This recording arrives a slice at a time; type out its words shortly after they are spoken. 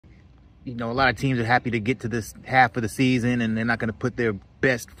you know, a lot of teams are happy to get to this half of the season and they're not going to put their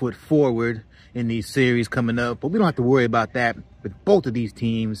best foot forward in these series coming up. But we don't have to worry about that with both of these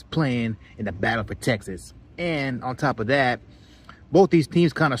teams playing in the battle for Texas. And on top of that, both these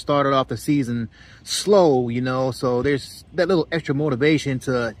teams kind of started off the season slow, you know, so there's that little extra motivation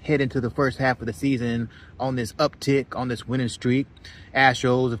to head into the first half of the season on this uptick, on this winning streak.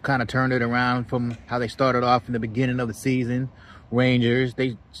 Astros have kind of turned it around from how they started off in the beginning of the season. Rangers,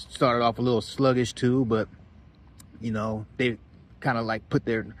 they started off a little sluggish too, but, you know, they kind of like put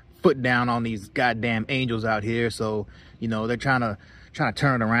their foot down on these goddamn Angels out here. So, you know, they're trying to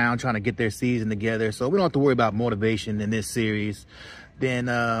turn it around, trying to get their season together. So we don't have to worry about motivation in this series. Then,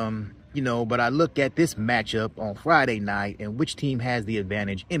 you know, but I look at this matchup on Friday night and which team has the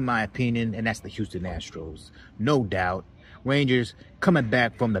advantage, in my opinion, and that's the Houston Astros. No doubt. Rangers coming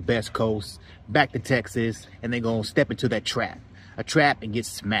back from the best coast, back to Texas, and they're going to step into that trap. A trap and get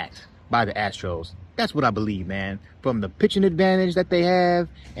smacked by the Astros. That's what I believe, man. From the pitching advantage that they have,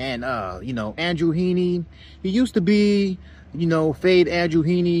 and, you know, Andrew Heaney, he used to be, you know, fade Andrew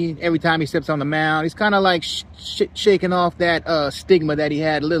Heaney every time he steps on the mound. He's kind of like shaking off that stigma that he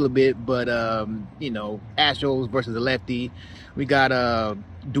had a little bit. But, you know, Astros versus a lefty. We got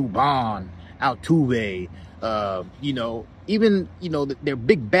Dubon, Altuve. You know, even, you know, their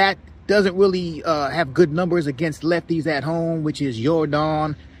big bat doesn't really have good numbers against lefties at home, which is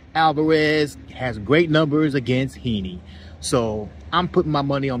Yordan. Alvarez has great numbers against Heaney. So I'm putting my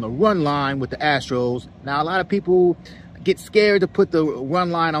money on the run line with the Astros. Now, a lot of people get scared to put the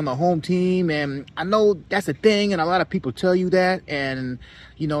run line on the home team, and I know that's a thing, and a lot of people tell you that, and,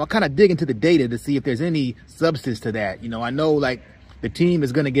 you know, I kind of dig into the data to see if there's any substance to that. You know, I know, like, the team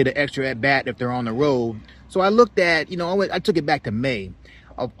is going to get an extra at-bat if they're on the road. So I looked at, you know, I took it back to May.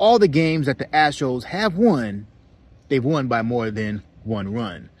 Of all the games that the Astros have won, they've won by more than one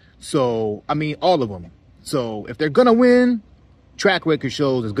run. So, I mean, all of them. So if they're going to win, track record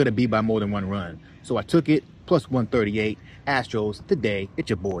shows it's going to be by more than one run. So I took it, plus 138, Astros today. It's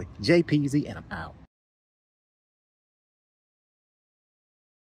your boy, Jpeezy, and I'm out.